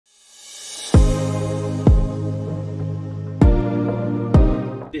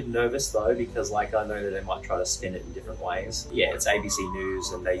bit nervous though, because like I know that they might try to spin it in different ways. Yeah, it's ABC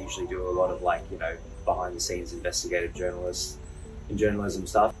News and they usually do a lot of like, you know, behind the scenes investigative journalism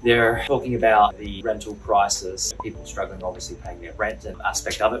stuff. They're talking about the rental prices, people struggling obviously paying their rent and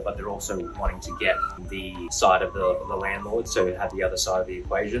aspect of it, but they're also wanting to get the side of the landlord, so have the other side of the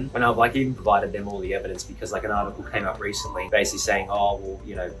equation. And I've like even provided them all the evidence, because like an article came up recently basically saying, oh well,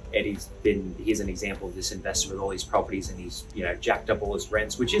 you know, here's an example of this investor with all these properties and he's, you know, jacked up all his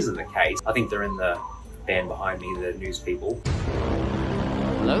rents, which isn't the case. I think they're in the band behind me, the news people.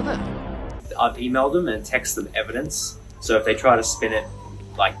 Hello there. I've emailed them and texted them evidence. So if they try to spin it,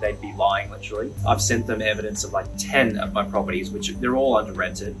 like they'd be lying literally. I've sent them evidence of like 10 of my properties, which they're all under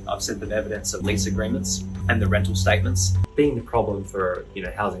rented. I've sent them evidence of lease agreements and the rental statements. Being the problem for, you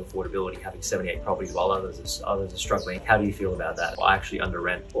know, housing affordability, having 78 properties while others are struggling. How do you feel about that? I actually under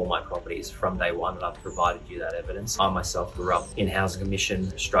rent all my properties from day one, and I've provided you that evidence. I myself grew up in housing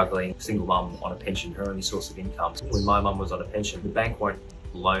commission, struggling, single mum on a pension, her only source of income. When my mum was on a pension, the bank won't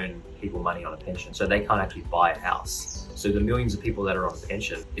loan people money on a pension, so they can't actually buy a house. So the millions of people that are on a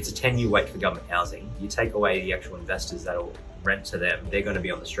pension, it's a 10-year wait for government housing. You take away the actual investors that'll rent to them, they're going to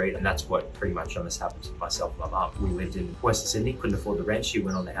be on the street, and that's what pretty much almost happened to myself and my mum. We lived in Western Sydney, couldn't afford the rent. She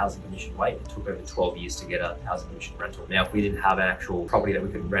went on the housing commission wait. It took over 12 years to get a housing commission rental. Now, if we didn't have an actual property that we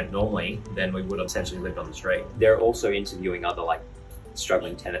could rent normally, then we would have essentially lived on the street. They're also interviewing other like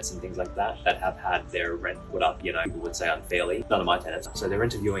struggling tenants and things like that have had their rent put up, you know, people would say unfairly. None of my tenants. So they're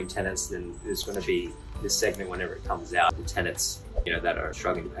interviewing tenants, and there's going to be this segment whenever it comes out, the tenants, you know, that are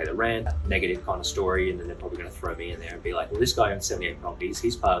struggling to pay the rent, negative kind of story, and then they're probably going to throw me in there and be like, well, this guy owns 78 properties,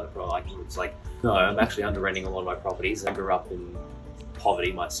 he's part of the problem. Like, it's like, no, I'm actually under renting a lot of my properties. I grew up in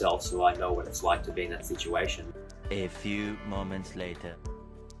poverty myself, so I know what it's like to be in that situation. A few moments later.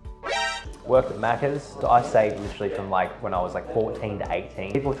 Worked at Macca's. So I saved literally from like when I was like 14 to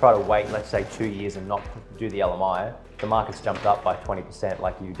 18. People try to wait, let's say 2 years and not do the LMI. The market's jumped up by 20%,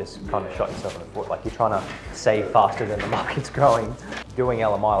 like you just kind of shot yourself in the foot. Like you're trying to save faster than the market's growing. Doing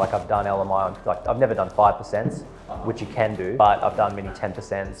LMI, like I've done LMI on, like I've never done 5%, which you can do, but I've done many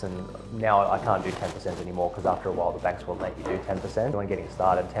 10%, and now I can't do 10% anymore because after a while the banks will let you do 10%. When getting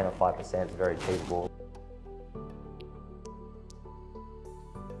started, 10 or 5% is very achievable.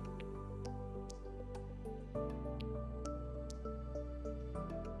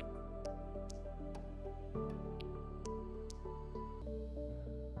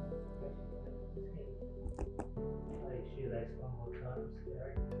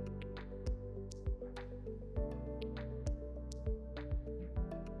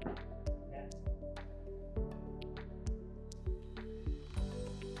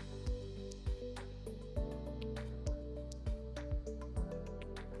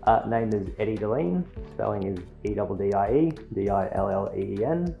 Name is Eddie Dilleen, spelling is E-D-D-I-E,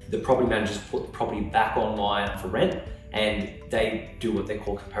 D-I-L-L-E-E-N. The property managers put the property back online for rent, and they do what they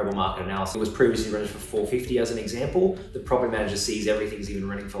call comparable market analysis. It was previously rented for $450 as an example. The property manager sees everything's even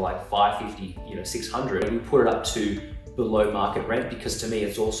renting for like $550, you know, $600. And we put it up to below market rent, because to me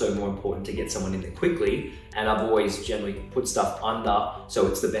it's also more important to get someone in there quickly, and I've always generally put stuff under, so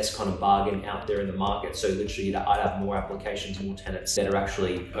it's the best kind of bargain out there in the market. So literally I'd have more applications, more tenants that are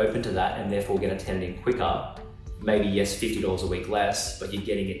actually open to that, and therefore get a tenant in quicker. Maybe yes, $50 a week less, but you're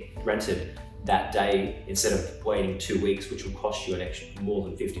getting it rented that day instead of waiting 2 weeks, which will cost you an extra more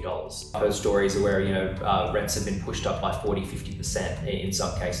than $50. I've heard stories where, you know, rents have been pushed up by 40–50% in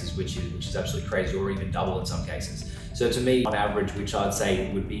some cases, which is absolutely crazy, or even double in some cases. So to me, on average, which I'd say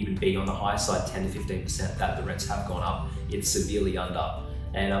would even be on the high side, 10–15% that the rents have gone up, it's severely under.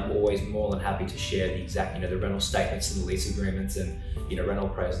 And I'm always more than happy to share the exact, you know, the rental statements and the lease agreements and, you know, rental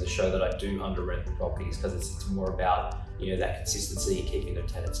appraisals to show that I do under rent the properties, because it's more about, you know, that consistency and keeping the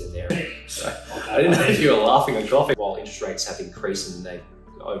tenants in there. So, I didn't know if you were laughing or coughing. While interest rates have increased and they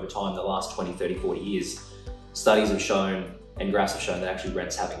over time, the last 20, 30, 40 years, studies have shown and graphs have shown that actually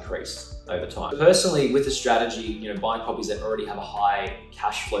rents have increased over time. Personally, with the strategy, you know, buying properties that already have a high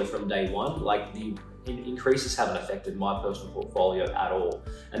cash flow from day one, like the increases haven't affected my personal portfolio at all.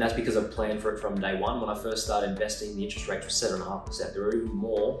 And that's because I've planned for it from day one. When I first started investing, the interest rates were 7.5%. They were even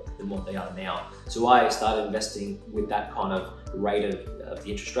more than what they are now. So I started investing with that kind of rate of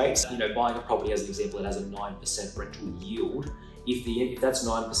the interest rates. You know, buying a property as an example, it has a 9% rental yield. If that's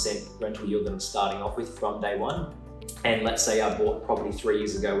 9% rental yield that I'm starting off with from day one, and let's say I bought a property 3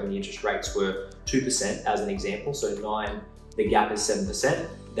 years ago when the interest rates were 2% as an example, so 9, the gap is 7%,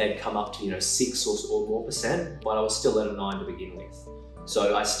 they'd come up to, you know, 6 or more percent, but I was still at a 9 to begin with.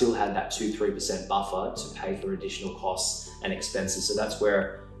 So I still had that 2–3% buffer to pay for additional costs and expenses. So that's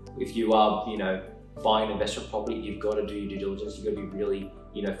where, if you are, you know, buying an investment property, you've got to do your due diligence. You've got to be really,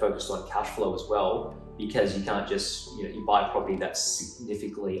 focused on cash flow as well, because you can't just, you buy a property that's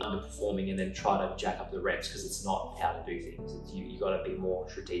significantly underperforming and then try to jack up the rents, because it's not how to do things. You got to be more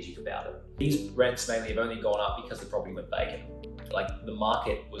strategic about it. These rents mainly have only gone up because the property went vacant. Like, the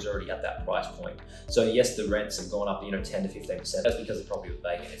market was already at that price point. So yes, the rents have gone up, 10 to 15%. That's because the property was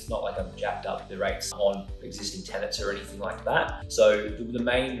vacant. It's not like I've jacked up the rates on existing tenants or anything like that. So the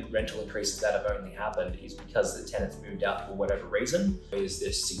main rental increases that have only happened is because the tenants moved out for whatever reason. Is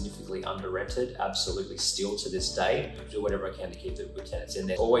they're significantly under rented, absolutely still to this day. Do whatever I can to keep the good tenants in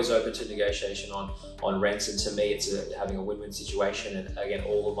there. Always open to negotiation on rents, and to me, it's having a win-win situation. And again,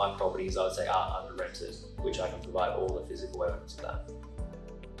 all of my properties, I would say, are under rented, which I can provide all the physical evidence of that.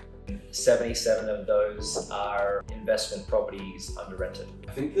 77 of those are investment properties under rented.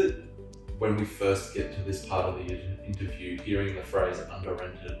 I think that when we first get to this part of the interview, hearing the phrase under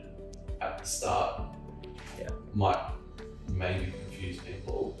rented at the start might maybe confuse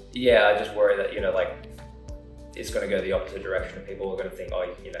people. Yeah, I just worry that, it's going to go the opposite direction, and people are going to think,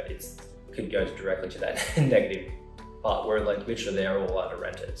 it could go directly to that negative part, where literally they're all under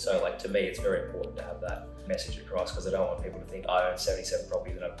rented. So to me, it's very important to have that message across, because I don't want people to think I own 77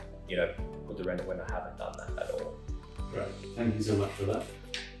 properties and I've put the rent when I haven't done that at all. Great, thank you so much for that.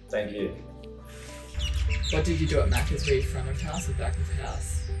 Thank you. What did you do at Macca's? Were you front of house or back of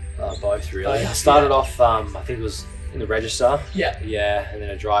house? Both really. Both, I started off, I think it was in the register. Yeah. Yeah, and then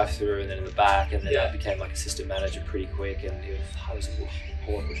a drive-through, and then in the back, and then Yeah. I became assistant manager pretty quick, and it was a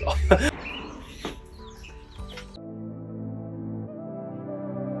horrible job.